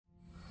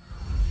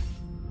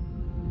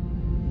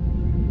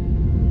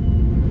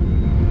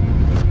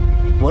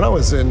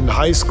was in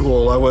high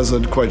school, I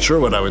wasn't quite sure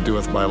what I would do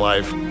with my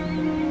life.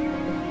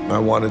 I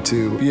wanted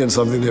to be in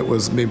something that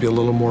was maybe a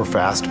little more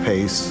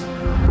fast-paced.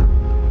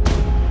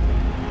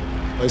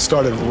 I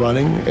started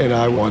running, and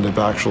I wound up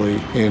actually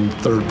in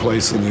 3rd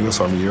place in the U.S.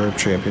 Army Europe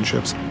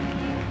Championships.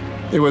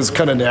 It was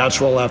kind of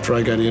natural after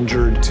I got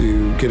injured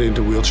to get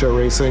into wheelchair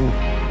racing.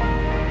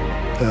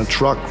 And a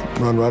truck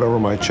run right over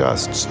my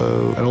chest,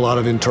 so, and a lot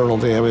of internal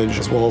damage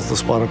as well as the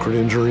spinal cord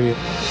injury.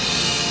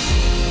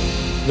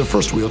 The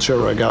first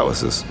wheelchair I got was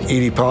this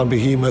 80-pound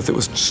behemoth. It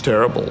was just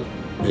terrible.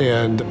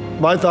 And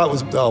my thought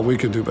was, oh, we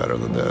could do better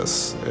than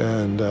this,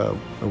 and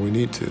we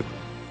need to.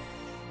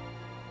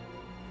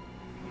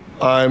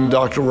 I'm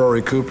Dr.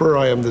 Rory Cooper.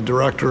 I am the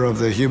director of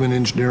the Human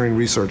Engineering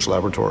Research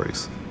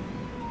Laboratories.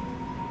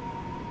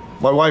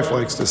 My wife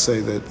likes to say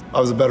that I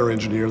was a better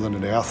engineer than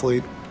an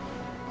athlete.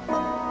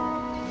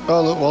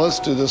 Oh, well, let's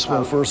do this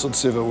one first. Let's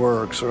see if it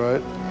works, all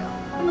right?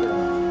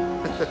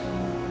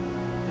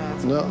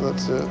 No,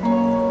 that's it.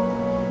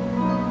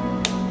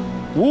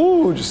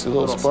 Woo, just a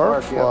little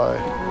spark fly.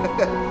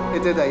 Yeah.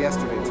 It did that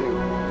yesterday, too.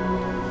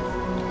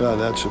 No,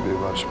 that should be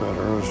much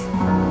better.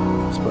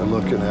 Just by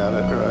looking at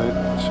it, right?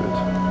 It should.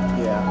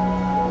 Yeah.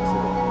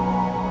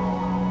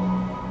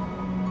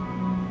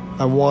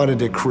 I wanted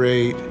to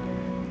create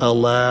a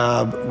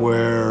lab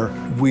where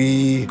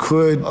we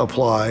could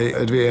apply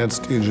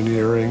advanced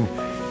engineering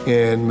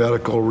and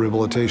medical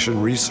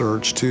rehabilitation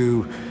research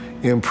to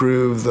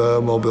improve the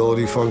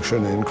mobility,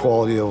 function, and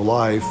quality of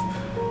life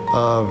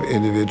of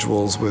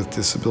individuals with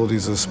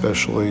disabilities,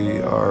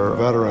 especially our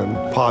veteran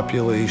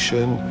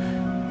population.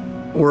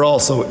 We're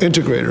also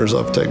integrators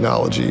of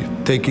technology,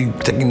 taking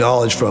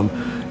knowledge from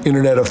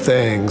Internet of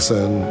Things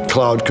and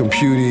cloud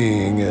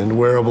computing and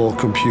wearable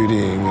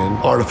computing and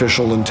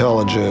artificial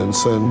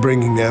intelligence and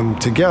bringing them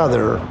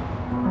together.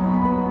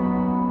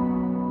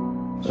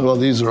 Well,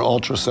 these are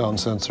ultrasound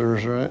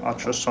sensors, right?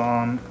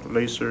 Ultrasound,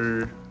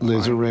 laser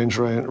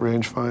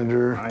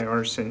rangefinder,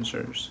 IR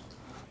sensors.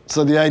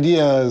 So the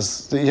idea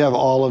is that you have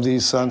all of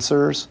these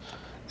sensors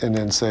and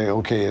then say,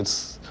 okay,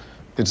 it's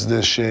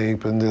this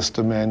shape and this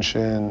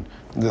dimension,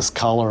 this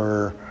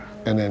color,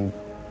 and then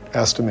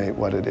estimate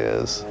what it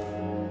is.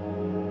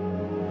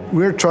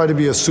 We're trying to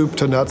be a soup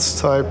to nuts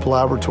type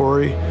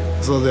laboratory.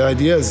 So the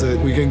idea is that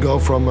we can go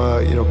from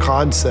a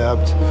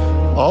concept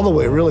all the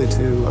way really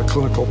to a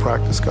clinical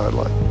practice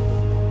guideline.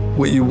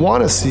 What you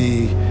want to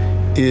see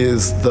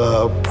is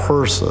the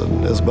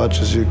person as much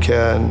as you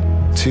can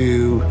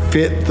to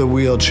fit the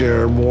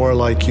wheelchair more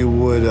like you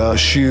would a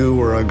shoe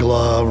or a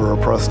glove or a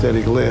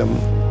prosthetic limb.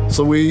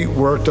 So we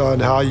worked on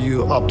how you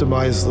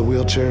optimize the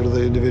wheelchair to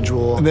the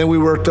individual, and then we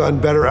worked on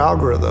better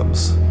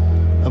algorithms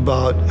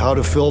about how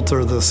to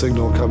filter the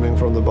signal coming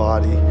from the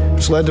body,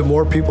 which led to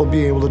more people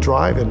being able to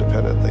drive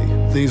independently.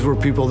 These were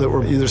people that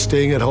were either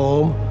staying at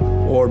home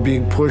or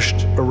being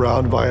pushed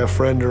around by a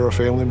friend or a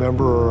family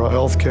member or a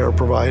healthcare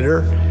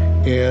provider,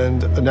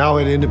 and now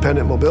had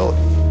independent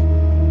mobility.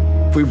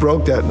 We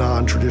broke that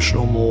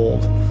non-traditional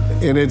mold,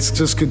 and it's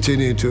just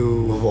continued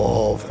to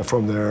evolve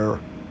from there.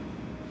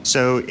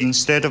 So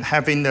instead of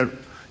having the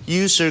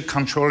user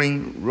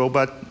controlling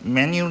robot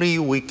manually,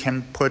 we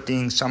can put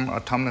in some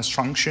autonomous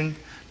function,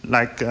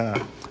 like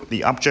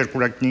the object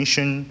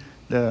recognition.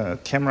 The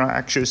camera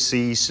actually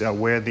sees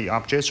where the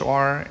objects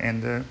are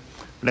and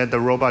let the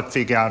robot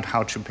figure out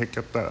how to pick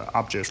up the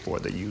objects for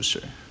the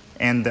user.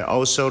 And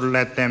also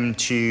let them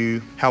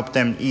to help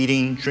them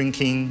eating,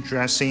 drinking,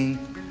 dressing,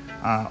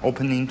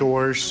 opening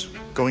doors,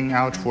 going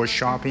out for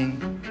shopping.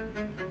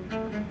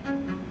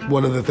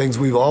 One of the things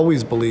we've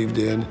always believed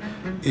in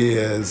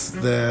is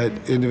that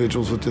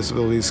individuals with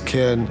disabilities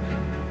can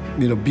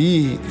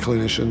be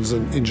clinicians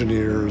and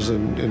engineers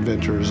and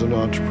inventors and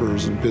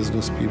entrepreneurs and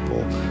business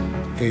people,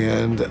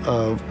 and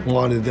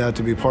wanted that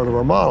to be part of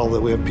our model,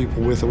 that we have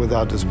people with and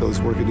without disabilities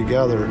working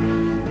together,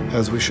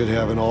 as we should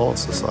have in all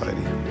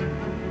society.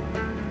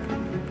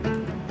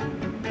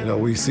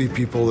 We see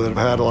people that have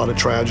had a lot of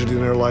tragedy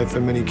in their life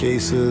in many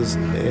cases,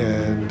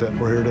 and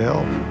we're here to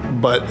help.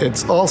 But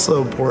it's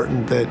also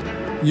important that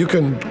you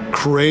can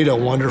create a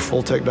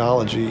wonderful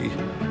technology,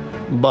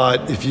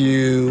 but if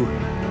you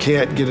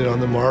can't get it on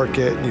the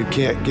market, and you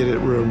can't get it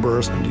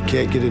reimbursed, and you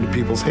can't get it in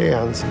people's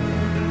hands,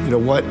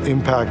 what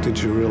impact did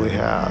you really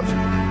have?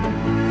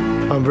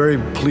 I'm very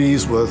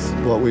pleased with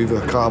what we've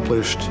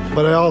accomplished,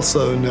 but I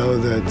also know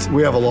that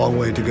we have a long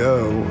way to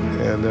go,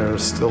 and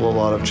there's still a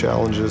lot of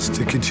challenges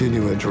to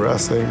continue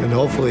addressing, and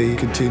hopefully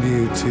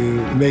continue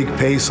to make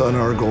pace on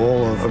our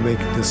goal of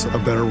making this a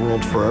better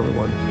world for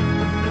everyone.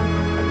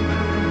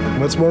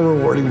 What's more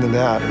rewarding than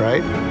that,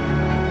 right?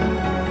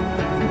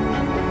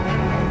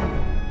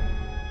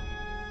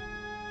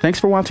 Thanks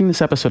for watching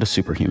this episode of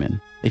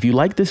Superhuman. If you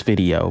like this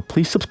video,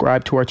 please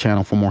subscribe to our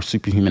channel for more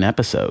Superhuman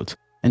episodes.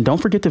 And don't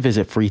forget to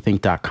visit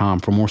freethink.com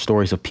for more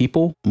stories of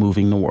people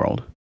moving the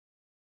world.